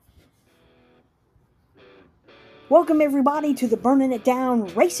Welcome, everybody, to the Burning It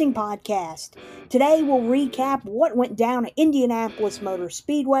Down Racing Podcast. Today, we'll recap what went down at Indianapolis Motor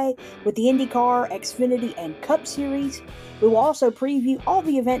Speedway with the IndyCar, Xfinity, and Cup Series. We will also preview all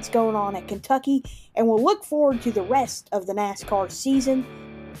the events going on at Kentucky, and we'll look forward to the rest of the NASCAR season.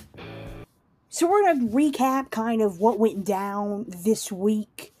 So, we're going to recap kind of what went down this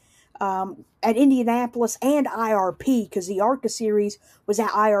week at Indianapolis and IRP, because the ARCA series was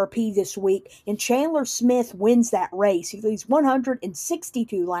at IRP this week, and Chandler Smith wins that race. He leads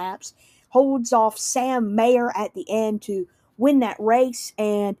 162 laps, holds off Sam Mayer at the end to win that race,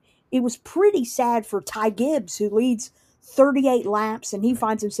 and it was pretty sad for Ty Gibbs, who leads 38 laps, and he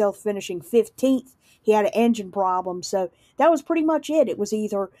finds himself finishing 15th. He had an engine problem, so that was pretty much it. It was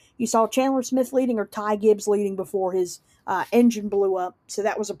either you saw Chandler Smith leading or Ty Gibbs leading before his engine blew up. So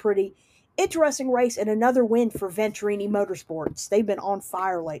that was a pretty interesting race and another win for Venturini Motorsports. They've been on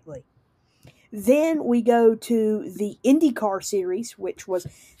fire lately. Then we go to the IndyCar series, which was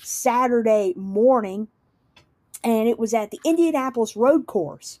Saturday morning, and it was at the Indianapolis Road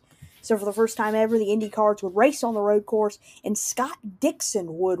Course. So for the first time ever, the Indy cars would race on the road course, and Scott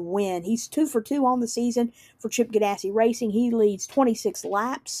Dixon would win. He's 2 for 2 on the season for Chip Ganassi Racing. He leads 26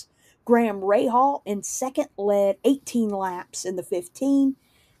 laps. Graham Rahal in second led 18 laps in the 15.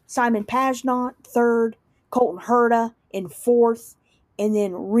 Simon Pagenaud, third. Colton Herta in fourth. And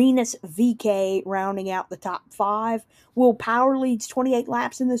then Rinus VeeKay rounding out the top 5. Will Power leads 28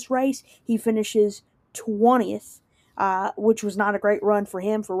 laps in this race. He finishes 20th. Which was not a great run for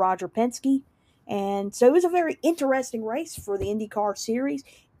him, for Roger Penske. And so it was a very interesting race for the IndyCar series,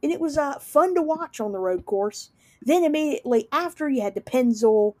 and it was fun to watch on the road course. Then immediately after, you had the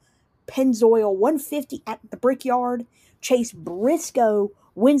Pennzoil 150 at the Brickyard. Chase Briscoe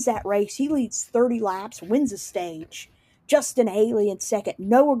wins that race. He leads 30 laps, wins the stage. Justin Haley in second.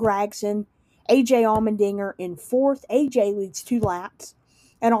 Noah Gragson, AJ Allmendinger in fourth. AJ leads 2 laps.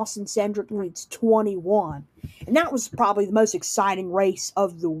 And Austin Cindric leads 21. And that was probably the most exciting race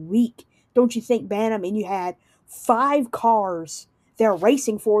of the week. Don't you think, Ben? I mean, you had 5 cars there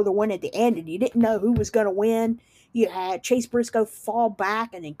racing for the win at the end, and you didn't know who was going to win. You had Chase Briscoe fall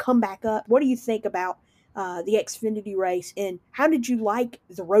back and then come back up. What do you think about the Xfinity race, and how did you like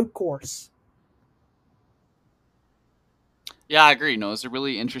the road course? Yeah, I agree. No, it was a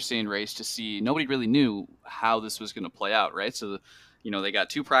really interesting race to see. Nobody really knew how this was going to play out, right? So, they got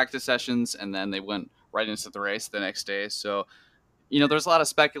 2 practice sessions, and then they went right into the race the next day. So, there's a lot of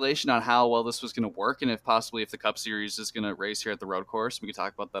speculation on how well this was going to work, and if the Cup Series is going to race here at the road course. We could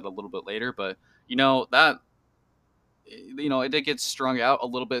talk about that a little bit later, but it did get strung out a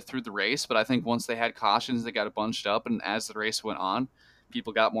little bit through the race. But I think once they had cautions, they got it bunched up, and as the race went on,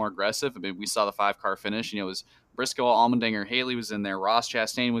 people got more aggressive. I mean, we saw the 5-car finish. It was Briscoe, Allmendinger, Haley was in there. Ross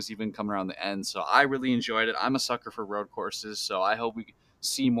Chastain was even coming around the end. So I really enjoyed it. I'm a sucker for road courses, so I hope we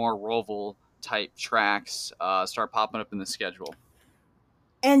see more Roval type tracks start popping up in the schedule.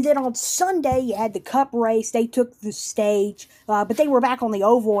 And then on Sunday, you had the Cup race. They took the stage, but they were back on the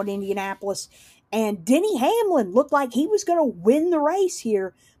oval in Indianapolis. And Denny Hamlin looked like he was going to win the race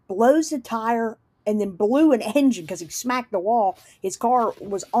here. Blows the tire and then blew an engine because he smacked the wall. His car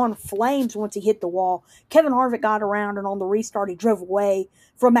was on flames once he hit the wall. Kevin Harvick got around, and on the restart, he drove away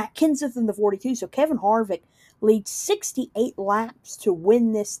from Matt Kenseth in the 42. So Kevin Harvick leads 68 laps to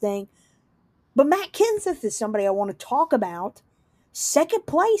win this thing. But Matt Kenseth is somebody I want to talk about. Second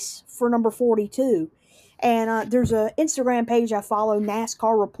place for number 42. And there's an Instagram page I follow,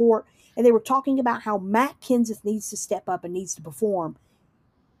 NASCAR Report, and they were talking about how Matt Kenseth needs to step up and needs to perform.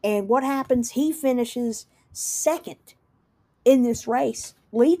 And what happens? He finishes second in this race,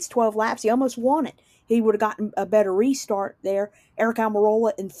 leads 12 laps. He almost won it. He would have gotten a better restart there. Eric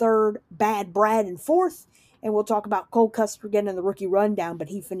Almirola in third, Bad Brad in fourth, and we'll talk about Cole Custer again in the rookie rundown, but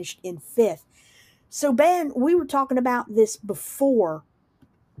he finished in fifth. So, Ben, we were talking about this before,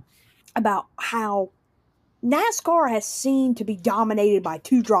 about how NASCAR has seemed to be dominated by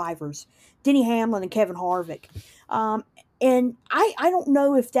 2 drivers, Denny Hamlin and Kevin Harvick. And I don't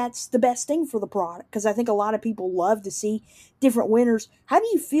know if that's the best thing for the product, because I think a lot of people love to see different winners. How do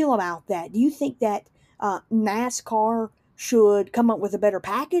you feel about that? Do you think that NASCAR should come up with a better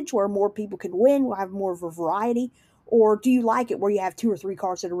package where more people can win, we'll have more of a variety? Or do you like it where you have 2 or 3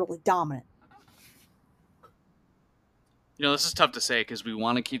 cars that are really dominant? This is tough to say because we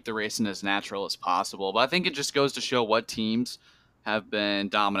want to keep the racing as natural as possible. But I think it just goes to show what teams have been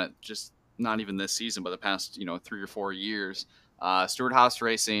dominant, just not even this season, but the past, 3 or 4 years. Stewart-Haas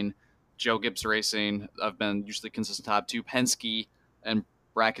Racing, Joe Gibbs Racing have been usually consistent top 2. Penske and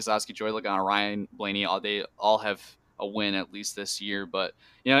Brad Keselowski, Joey Logano, Ryan Blaney, they all have a win at least this year. But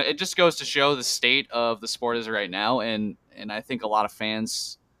it just goes to show the state of the sport is right now, and I think a lot of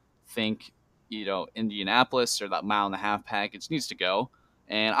fans think Indianapolis or that mile and a half package needs to go,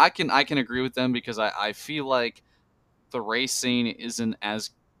 and I can agree with them because I feel like the racing isn't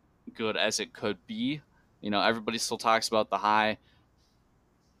as good as it could be. Everybody still talks about the high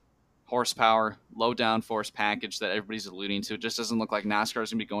horsepower, low downforce package that everybody's alluding to. It just doesn't look like NASCAR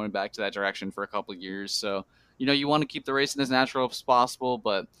is going to be going back to that direction for a couple of years. So, you want to keep the racing as natural as possible,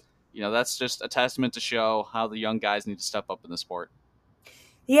 but, that's just a testament to show how the young guys need to step up in the sport.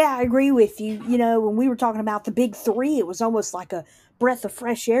 Yeah, I agree with you. When we were talking about the big three, it was almost like a breath of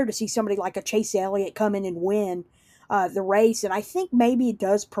fresh air to see somebody like a Chase Elliott come in and win the race. And I think maybe it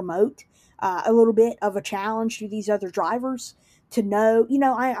does promote a little bit of a challenge to these other drivers to know.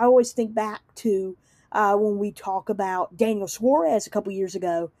 I always think back to when we talk about Daniel Suarez a couple years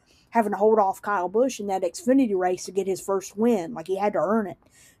ago having to hold off Kyle Busch in that Xfinity race to get his first win. Like he had to earn it.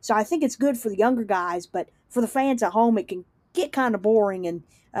 So I think it's good for the younger guys, but for the fans at home, it can get kind of boring and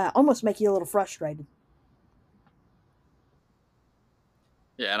almost make you a little frustrated.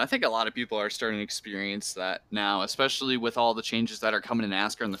 Yeah, and I think a lot of people are starting to experience that now, especially with all the changes that are coming in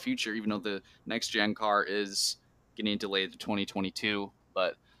NASCAR in the future, even though the next gen car is getting delayed to 2022.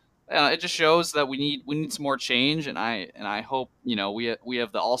 But it just shows that we need some more change, and I hope we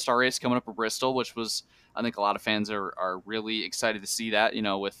have the All-Star race coming up at Bristol, which was, I think a lot of fans are really excited to see that,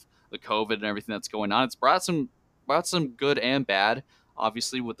 with the COVID and everything that's going on. It's brought some good and bad,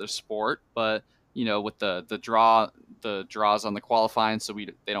 obviously, with the sport, but with the draws on the qualifying, so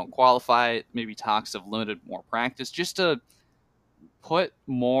they don't qualify. Maybe talks of limited more practice, just to put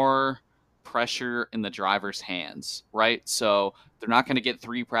more pressure in the driver's hands, right? So they're not going to get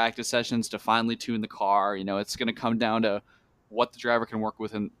 3 practice sessions to finally tune the car. It's going to come down to what the driver can work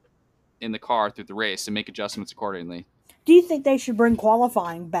with in the car through the race and make adjustments accordingly. Do you think they should bring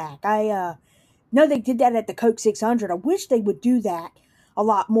qualifying back? I know they did that at the Coke 600. I wish they would do that a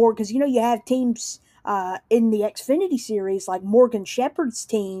lot more because, you have teams in the Xfinity series like Morgan Shepherd's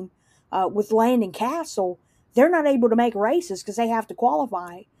team with Landon Castle. They're not able to make races because they have to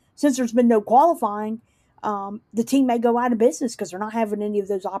qualify. Since there's been no qualifying, the team may go out of business because they're not having any of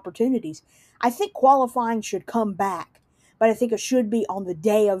those opportunities. I think qualifying should come back, but I think it should be on the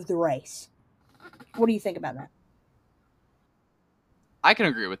day of the race. What do you think about that? I can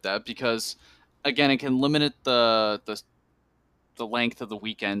agree with that because, again, it can limit the length of the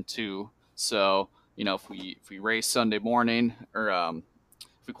weekend too. So if we race Sunday morning, or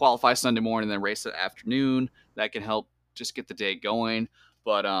if we qualify Sunday morning and then race at afternoon, that can help just get the day going.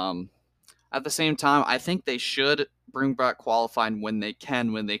 But at the same time, I think they should bring back qualifying when they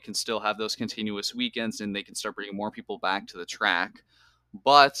can still have those continuous weekends and they can start bringing more people back to the track.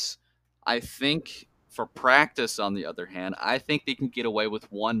 But I think for practice, on the other hand, I think they can get away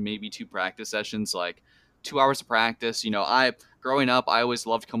with 1, maybe 2 practice sessions, like 2 hours of practice. Growing up, I always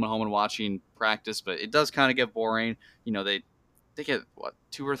loved coming home and watching practice, but it does kind of get boring. They get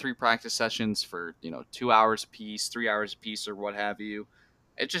 2 or 3 practice sessions for 2 hours a piece, 3 hours a piece, or what have you.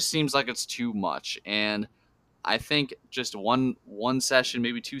 It just seems like it's too much, and I think just one session,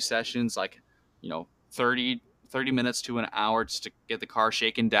 maybe 2 sessions, like 30 minutes to an hour, just to get the car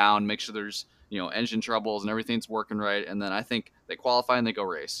shaken down, make sure there's engine troubles and everything's working right, and then I think they qualify and they go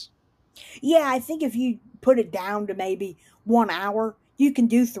race. Yeah, I think if you put it down to maybe 1 hour, you can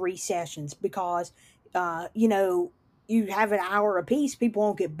do 3 sessions because, you have an hour apiece, people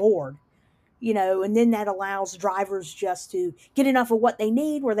won't get bored, and then that allows drivers just to get enough of what they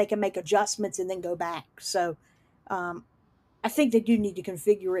need where they can make adjustments and then go back. So I think they do need to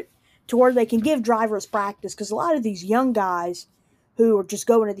configure it to where they can give drivers practice because a lot of these young guys who are just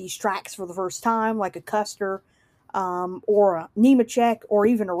going to these tracks for the first time, like a Custer or a Nemechek or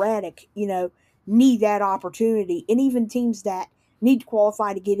even a Reddick, need that opportunity. And even teams that need to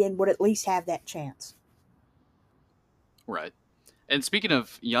qualify to get in would at least have that chance. Right. And speaking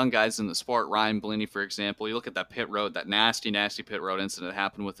of young guys in the sport, Ryan Blaney, for example, you look at that pit road, that nasty, nasty pit road incident that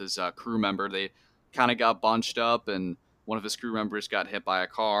happened with his crew member. They kind of got bunched up, and one of his crew members got hit by a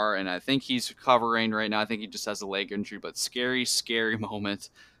car, and I think he's recovering right now. I think he just has a leg injury, but scary, scary moment.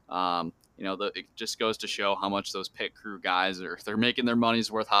 It just goes to show how much those pit crew guys they're making their money's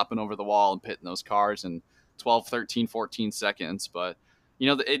worth hopping over the wall and pitting those cars in 12, 13, 14 seconds. But,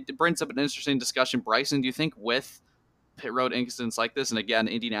 it brings up an interesting discussion. Bryson, do you think with pit road incidents like this, and again,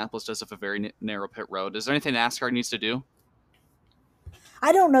 Indianapolis does have a very narrow pit road, is there anything NASCAR needs to do?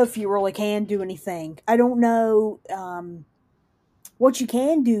 I don't know if you really can do anything. I don't know what you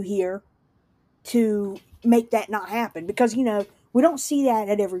can do here to make that not happen because, we don't see that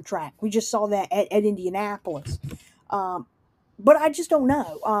at every track. We just saw that at Indianapolis. Um, but I just don't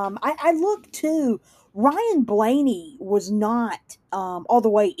know. I looked too. Ryan Blaney was not all the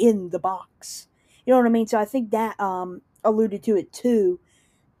way in the box. You know what I mean? So I think that alluded to it too.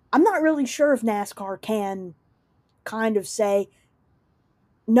 I'm not really sure if NASCAR can kind of say,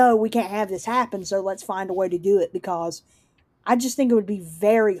 no, we can't have this happen, so let's find a way to do it, because I just think it would be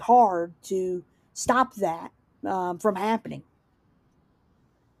very hard to stop that from happening.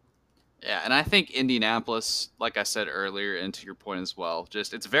 Yeah, and I think Indianapolis, like I said earlier, and to your point as well,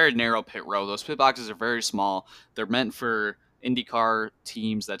 just it's a very narrow pit row. Those pit boxes are very small. They're meant for IndyCar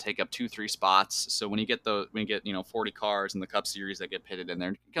teams that take up 2-3 spots. So when you get 40 cars in the Cup Series that get pitted in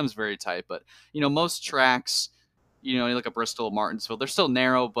there, it becomes very tight. But most tracks, you look at Bristol, Martinsville, they're still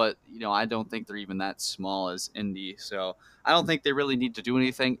narrow, but I don't think they're even that small as Indy. So I don't think they really need to do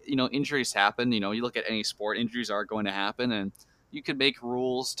anything. Injuries happen. You look at any sport, injuries are going to happen, and you could make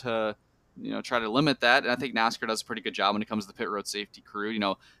rules to try to limit that. And I think NASCAR does a pretty good job when it comes to the pit road safety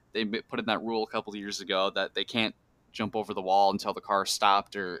crew. They put in that rule a couple of years ago that they can't jump over the wall until the car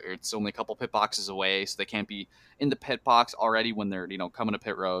stopped, or it's only a couple pit boxes away, so they can't be in the pit box already when they're coming to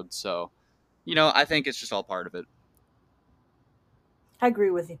pit road. So I think it's just all part of it. I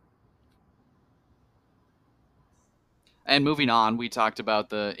agree with you. And moving on, we talked about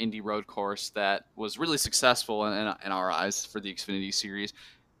the Indy Road Course that was really successful in our eyes for the Xfinity Series.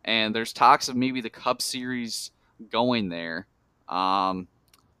 And there's talks of maybe the Cup Series going there. Um,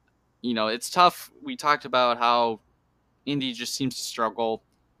 it's tough. We talked about how Indy just seems to struggle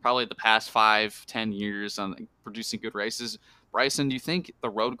probably the past 5-10 years on producing good races. Bryson, do you think the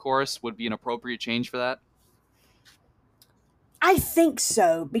road course would be an appropriate change for that? I think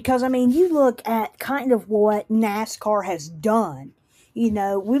so, because I mean, you look at kind of what NASCAR has done. We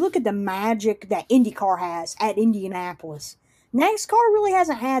look at the magic that IndyCar has at Indianapolis. NASCAR really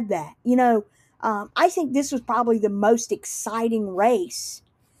hasn't had that. I think this was probably the most exciting race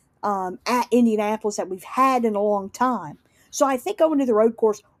at Indianapolis that we've had in a long time. So I think going to the road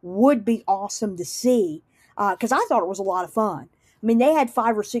course would be awesome to see, because I thought it was a lot of fun. I mean, they had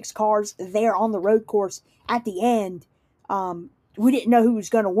 5 or 6 cars there on the road course at the end. We didn't know who was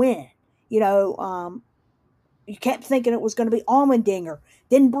going to win. You know, you kept thinking it was going to be Allmendinger,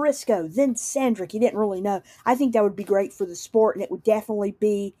 then Briscoe, then Cindric. You didn't really know. I think that would be great for the sport, and it would definitely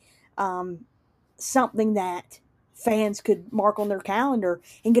be something that fans could mark on their calendar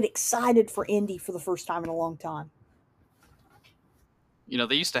and get excited for Indy for the first time in a long time.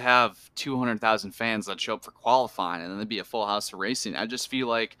 They used to have 200,000 fans that show up for qualifying, and then there'd be a full house of racing. I just feel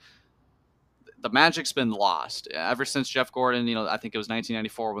like the magic's been lost ever since Jeff Gordon. I think it was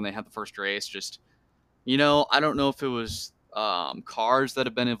 1994 when they had the first race. Just I don't know if it was cars that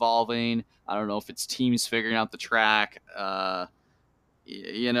have been evolving. I don't know if it's teams figuring out the track.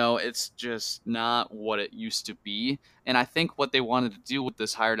 It's just not what it used to be. And I think what they wanted to do with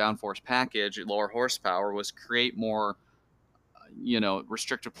this higher downforce package, lower horsepower, was create more,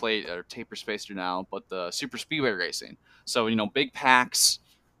 restrictor plate or taper spacer now, but the super speedway racing. So, big packs,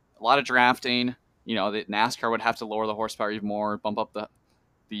 a lot of drafting. The NASCAR would have to lower the horsepower even more, bump up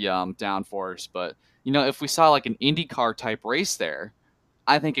the downforce. But if we saw like an IndyCar type race there,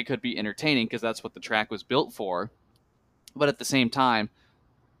 I think it could be entertaining because that's what the track was built for. But at the same time,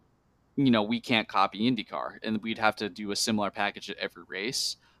 we can't copy IndyCar, and we'd have to do a similar package at every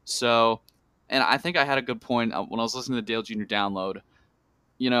race. So, and I think I had a good point when I was listening to the Dale Jr. download.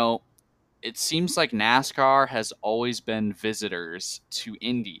 It seems like NASCAR has always been visitors to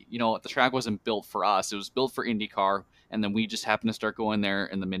Indy. The track wasn't built for us; it was built for IndyCar, and then we just happened to start going there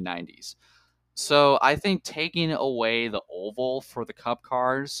in the mid '90s. So I think taking away the oval for the Cup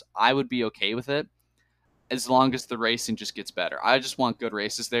cars, I would be okay with it as long as the racing just gets better. I just want good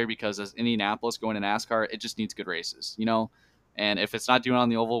races there because as Indianapolis going to NASCAR, it just needs good races. And if it's not doing it on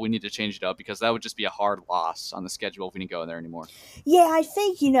the oval, we need to change it up because that would just be a hard loss on the schedule if we didn't go there anymore. Yeah, I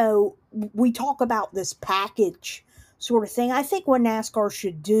think, we talk about this package sort of thing. I think what NASCAR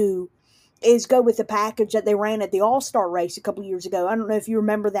should do is go with the package that they ran at the All-Star race a couple years ago. I don't know if you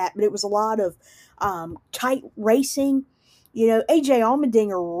remember that, but it was a lot of tight racing. AJ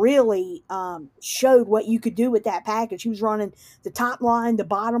Allmendinger really showed what you could do with that package. He was running the top line, the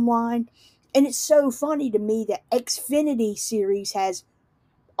bottom line. And it's so funny to me that Xfinity Series has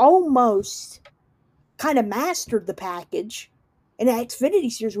almost kind of mastered the package. In the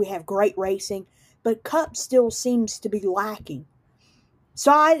Xfinity Series, we have great racing, but Cup still seems to be lacking.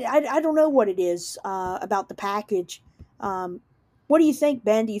 So I don't know what it is about the package. What do you think,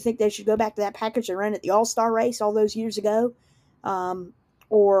 Ben? Do you think they should go back to that package they ran at the All-Star race all those years ago?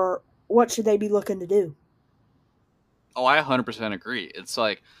 Or what should they be looking to do? Oh, I 100% agree. It's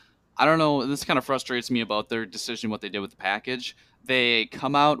like I don't know. This kind of frustrates me about their decision, what they did with the package. They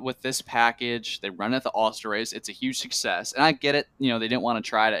come out with this package, they run it at the All Star race. It's a huge success. And I get it. They didn't want to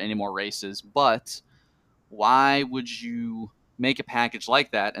try it at any more races. But why would you make a package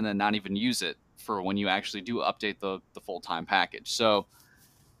like that and then not even use it for when you actually do update the full time package? So,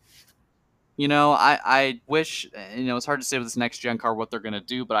 I wish, it's hard to say with this next gen car what they're going to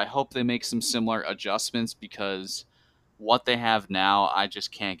do, but I hope they make some similar adjustments because what they have now, I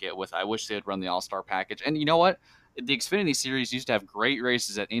just can't get with. I wish they had run the All Star package. And you know what? The Xfinity Series used to have great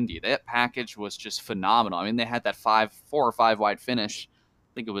races at Indy. That package was just phenomenal. I mean, they had that 4 or 5 wide finish.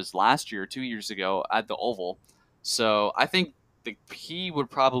 I think it was last year or 2 years ago at the Oval. So I think the key would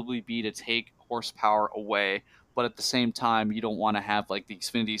probably be to take horsepower away, but at the same time, you don't want to have like the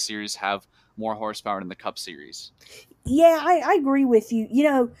Xfinity Series have more horsepower than the Cup Series. Yeah, I agree with you.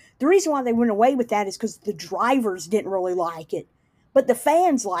 The reason why they went away with that is because the drivers didn't really like it, but the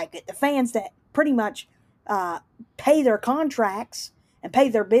fans like it. The fans that pretty much pay their contracts and pay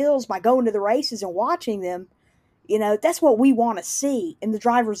their bills by going to the races and watching them. That's what we want to see, and the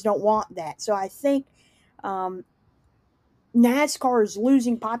drivers don't want that. So I think um, NASCAR is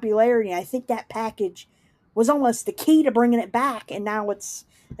losing popularity. I think that package was almost the key to bringing it back, and now it's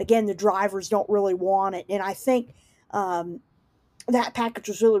again the drivers don't really want it, and I think um, that package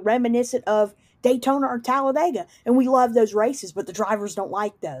was really reminiscent of Daytona or Talladega, and we love those races, but the drivers don't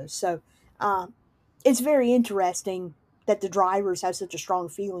like those. So it's very interesting that the drivers have such a strong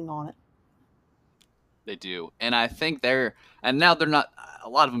feeling on it. They do. And I think and now they're not, a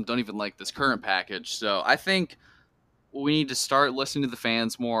lot of them don't even like this current package. So I think we need to start listening to the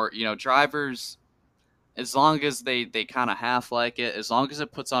fans more. Drivers, as long as they kind of half like it, as long as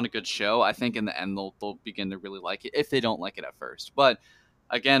it puts on a good show, I think in the end they'll begin to really like it if they don't like it at first. But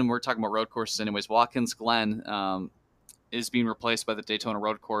again, we're talking about road courses anyways. Watkins Glen is being replaced by the Daytona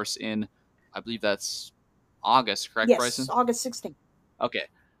Road Course in, I believe that's August, correct, Yes, Bryson? August 16th. Okay.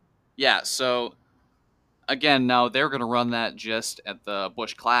 Yeah, so again, now they're going to run that just at the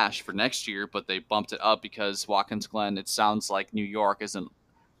Busch Clash for next year, but they bumped it up because Watkins Glen, it sounds like New York isn't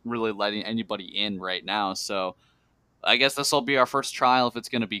really letting anybody in right now. So I guess this will be our first trial if it's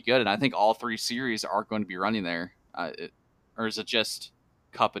going to be good. And I think all 3 series are going to be running there. Or is it just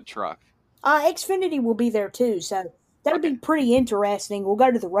Cup and Truck? Xfinity will be there too, so that'll Okay. be pretty interesting. We'll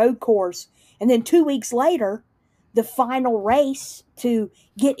go to the road course, and then 2 weeks later, the final race to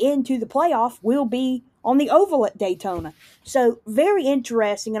get into the playoff will be on the oval at Daytona. So very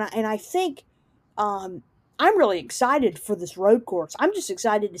interesting, and I think um, I'm really excited for this road course. I'm just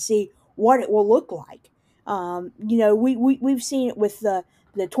excited to see what it will look like. We've seen it with the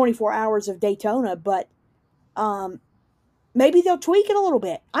 24 hours of Daytona, but um, maybe they'll tweak it a little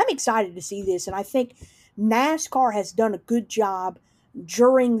bit. I'm excited to see this, and I think NASCAR has done a good job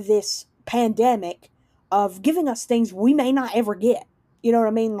during this pandemic of giving us things we may not ever get. You know what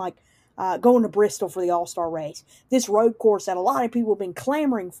I mean? Like going to Bristol for the All Star race, this road course that a lot of people have been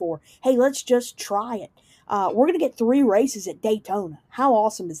clamoring for. Hey, let's just try it. We're going to get 3 races at Daytona. How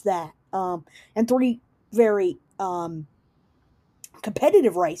awesome is that? And 3 very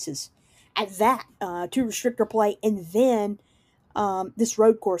competitive races at that, 2 restrictor play, and then this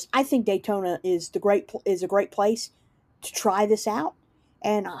road course. I think Daytona is a great place to try this out,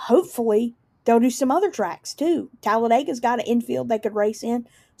 and hopefully they'll do some other tracks too. Talladega's got an infield they could race in,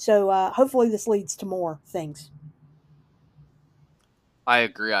 so hopefully this leads to more things. I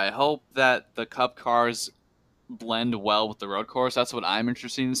agree. I hope that the Cup cars blend well with the road course. That's what I'm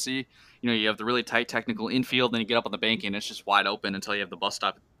interested in to see. You have the really tight technical infield, then you get up on the bank and it's just wide open until you have the bus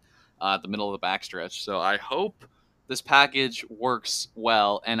stop at the middle of the backstretch. So I hope this package works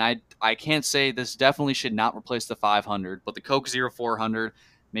well. And I can't say this definitely should not replace the 500, but the Coke Zero 400,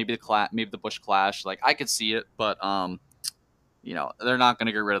 maybe the Busch Clash, like I could see it, but they're not going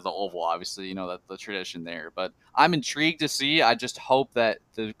to get rid of the oval. Obviously, that's the tradition there. But I'm intrigued to see. I just hope that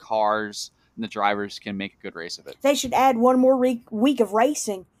the cars and the drivers can make a good race of it. They should add one more week of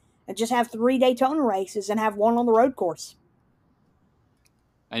racing and just have 3 Daytona races and have one on the road course.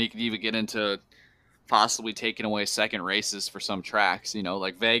 And you could even get into possibly taking away second races for some tracks,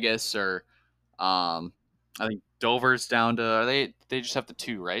 like Vegas or I think Dover's down to, they just have the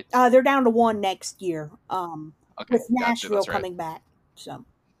 2, right? They're down to 1 next year. Okay, With Nashville that's right. coming back. So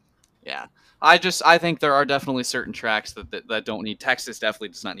Yeah. I think there are definitely certain tracks that don't need. Texas definitely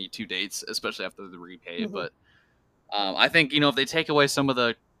does not need 2 dates, especially after the repay. Mhm. But I think if they take away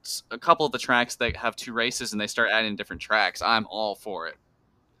a couple of the tracks that have 2 races and they start adding different tracks, I'm all for it.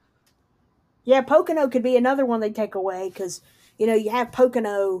 Yeah, Pocono could be another one they take away because you have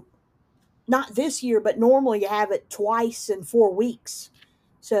Pocono not this year, but normally you have it twice in 4 weeks.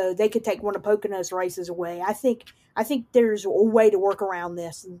 so they could take one of Pocono's races away. I think there's a way to work around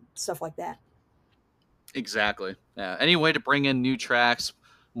this and stuff like that. Exactly. Yeah. Any way to bring in new tracks,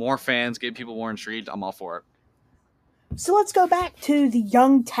 more fans, get people more intrigued, I'm all for it. So let's go back to the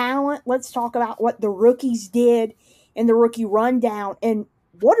young talent. Let's talk about what the rookies did in the rookie rundown. And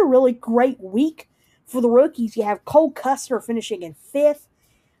what a really great week for the rookies. You have Cole Custer finishing in fifth.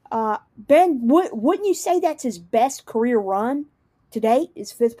 Ben, wouldn't you say that's his best career run to date,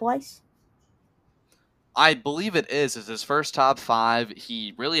 is fifth place? I believe it is. It's his first top five.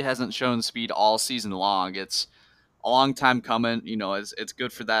 He really hasn't shown speed all season long. It's a long time coming. It's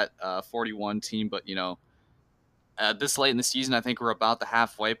good for that 41 team, but this late in the season, I think we're about the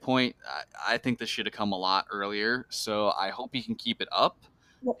halfway point. I think this should have come a lot earlier. So I hope he can keep it up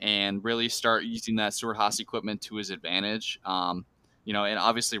and really start using that Stewart-Haas equipment to his advantage. And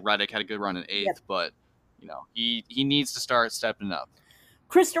obviously Reddick had a good run in eighth, Yep. but he needs to start stepping up.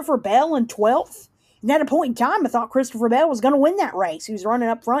 Christopher Bell in 12th. And at a point in time, I thought Christopher Bell was going to win that race. He was running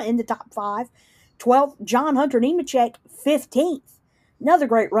up front in the top five. 12th, John Hunter Nemechek, 15th. Another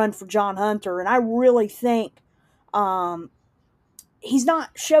great run for John Hunter. And I really think he's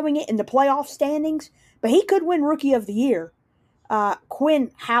not showing it in the playoff standings, but he could win Rookie of the Year. Quinn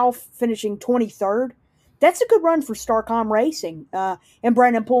Half finishing 23rd. That's a good run for Starcom Racing. And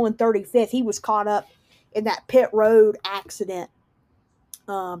Brandon Poole in 35th. He was caught up in that pit road accident.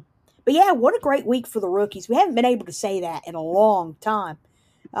 But yeah, what a great week for the rookies. We haven't been able to say that in a long time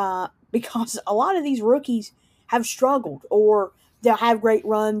because a lot of these rookies have struggled, or they'll have great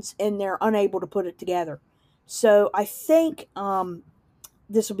runs and they're unable to put it together. So I think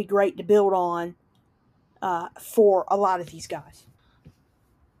this will be great to build on for a lot of these guys.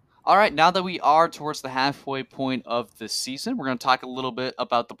 All right, now that we are towards the halfway point of the season, we're going to talk a little bit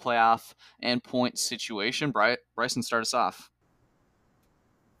about the playoff and point situation. Bryson, start us off.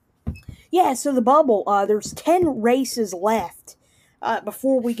 Yeah, so the bubble, there's 10 races left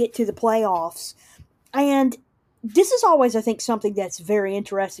before we get to the playoffs. And this is always, I think, something that's very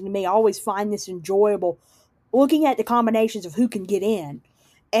interesting to me. I always find this enjoyable, looking at the combinations of who can get in.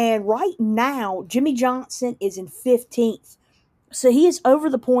 And right now, Jimmie Johnson is in 15th. So he is over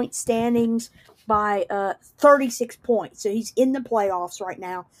the point standings by 36 points. So he's in the playoffs right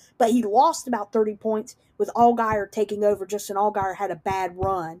now. But he lost about 30 points with Allgaier taking over. Justin Allgaier had a bad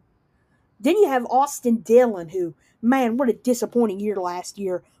run. Then you have Austin Dillon, who, man, what a disappointing year last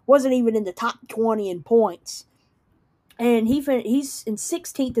year. Wasn't even in the top 20 in points. And he's in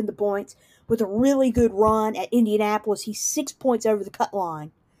 16th in the points with a really good run at Indianapolis. He's 6 points over the cut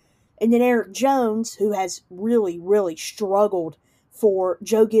line. And then Eric Jones, who has really, really struggled for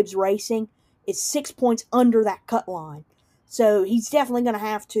Joe Gibbs Racing, is 6 points under that cut line. So he's definitely going to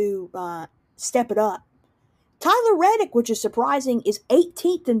have to step it up. Tyler Reddick, which is surprising, is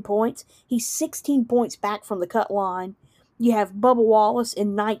 18th in points. He's 16 points back from the cut line. You have Bubba Wallace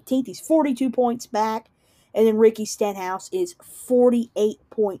in 19th. He's 42 points back. And then Ricky Stenhouse is 48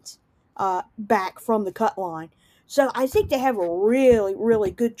 points back from the cut line. So I think they have a really, really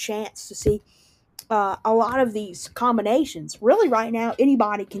good chance to see a lot of these combinations. Really, right now,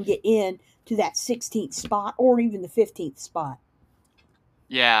 anybody can get in to that 16th spot or even the 15th spot.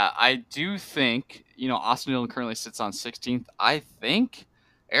 Yeah, I do think, Austin Dillon currently sits on 16th. I think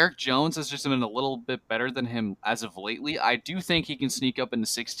Eric Jones has just been a little bit better than him as of lately. I do think he can sneak up into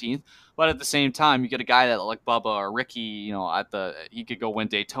 16th, but at the same time, you get a guy that like Bubba or Ricky, he could go win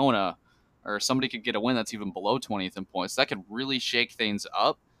Daytona, or somebody could get a win that's even below 20th in points. That could really shake things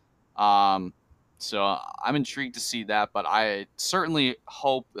up. So I'm intrigued to see that, but I certainly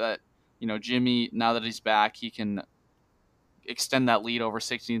hope that, Jimmy, now that he's back, he can extend that lead over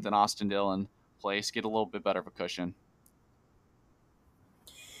 16th and Austin Dillon place, get a little bit better of a cushion.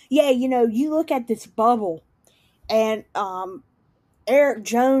 Yeah, you look at this bubble, and Eric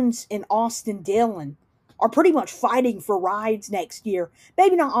Jones and Austin Dillon are pretty much fighting for rides next year.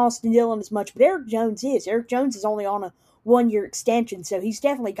 Maybe not Austin Dillon as much, but Eric Jones is. Eric Jones is only on a 1-year extension, so he's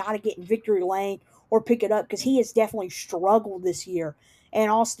definitely got to get in victory lane or pick it up because he has definitely struggled this year.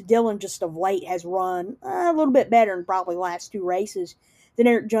 And Austin Dillon just of late has run a little bit better in probably the last 2 races than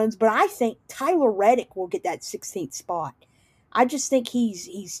Eric Jones. But I think Tyler Reddick will get that 16th spot. I just think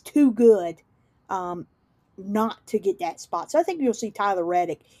he's too good not to get that spot. So I think you'll see Tyler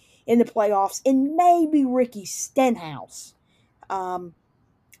Reddick in the playoffs and maybe Ricky Stenhouse. And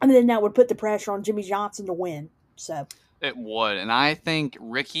then that would put the pressure on Jimmie Johnson to win. So it would. And I think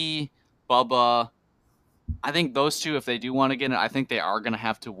Ricky, Bubba, I think those two, if they do want to get it, I think they are going to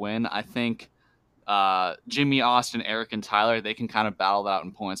have to win. I think Jimmy, Austin, Eric, and Tyler, they can kind of battle that out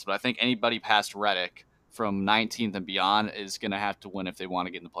in points. But I think anybody past Reddick, from 19th and beyond is going to have to win if they want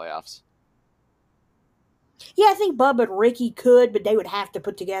to get in the playoffs. Yeah, I think Bubba and Ricky could, but they would have to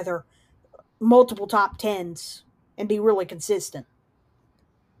put together multiple top 10s and be really consistent.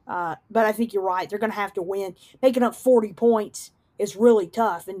 But I think you're right. They're going to have to win. Making up 40 points is really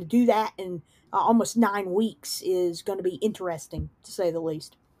tough, and to do that in almost 9 weeks is going to be interesting, to say the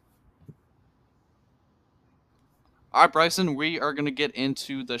least. All right, Bryson, we are going to get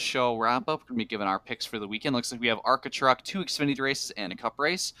into the show wrap-up. We're going to be giving our picks for the weekend. Looks like we have ARCA Truck, 2 Xfinity races, and a Cup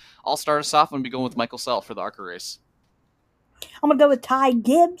race. I'll start us off. I'm going to be going with Michael Self for the ARCA race. I'm going to go with Ty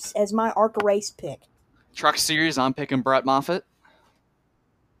Gibbs as my ARCA race pick. Truck Series, I'm picking Brett Moffitt.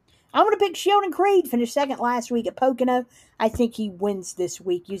 I'm going to pick Sheldon Creed, finished second last week at Pocono. I think he wins this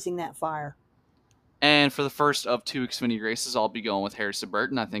week using that fire. And for the first of 2 Xfinity races, I'll be going with Harrison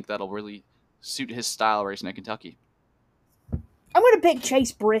Burton. I think that'll really suit his style racing at Kentucky. I'm going to pick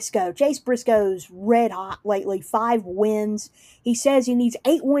Chase Briscoe. Chase Briscoe's red hot lately, 5 wins. He says he needs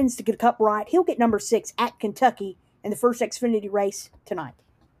 8 wins to get a Cup right. He'll get number 6 at Kentucky in the first Xfinity race tonight.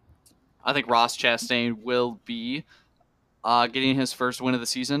 I think Ross Chastain will be getting his first win of the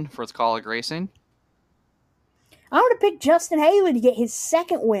season for the Kaulig Racing. I'm going to pick Justin Haley to get his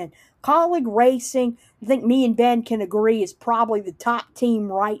 2nd win. Kaulig Racing, I think me and Ben can agree, is probably the top team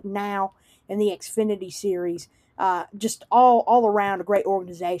right now in the Xfinity Series. Just all around a great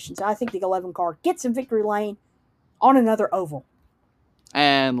organization. So I think the 11 car gets in victory lane on another oval.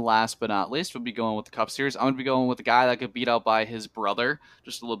 And last but not least, we'll be going with the Cup Series. I'm going to be going with the guy that got beat out by his brother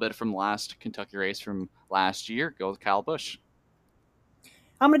just a little bit from the last Kentucky race from last year. Go with Kyle Busch.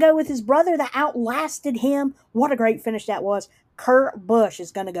 I'm going to go with his brother that outlasted him. What a great finish that was. Kurt Busch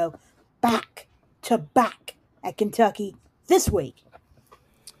is going to go back to back at Kentucky this week.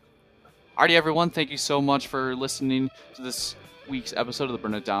 Alrighty, everyone. Thank you so much for listening to this week's episode of the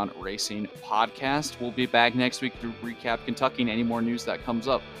Burn It Down Racing Podcast. We'll be back next week to recap Kentucky and any more news that comes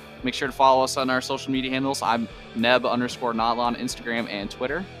up. Make sure to follow us on our social media handles. I'm Neb_Notla on Instagram and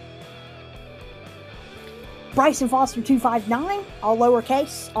Twitter. Bryson Foster 259, all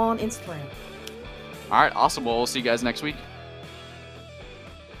lowercase, on Instagram. All right, awesome. Well, we'll see you guys next week.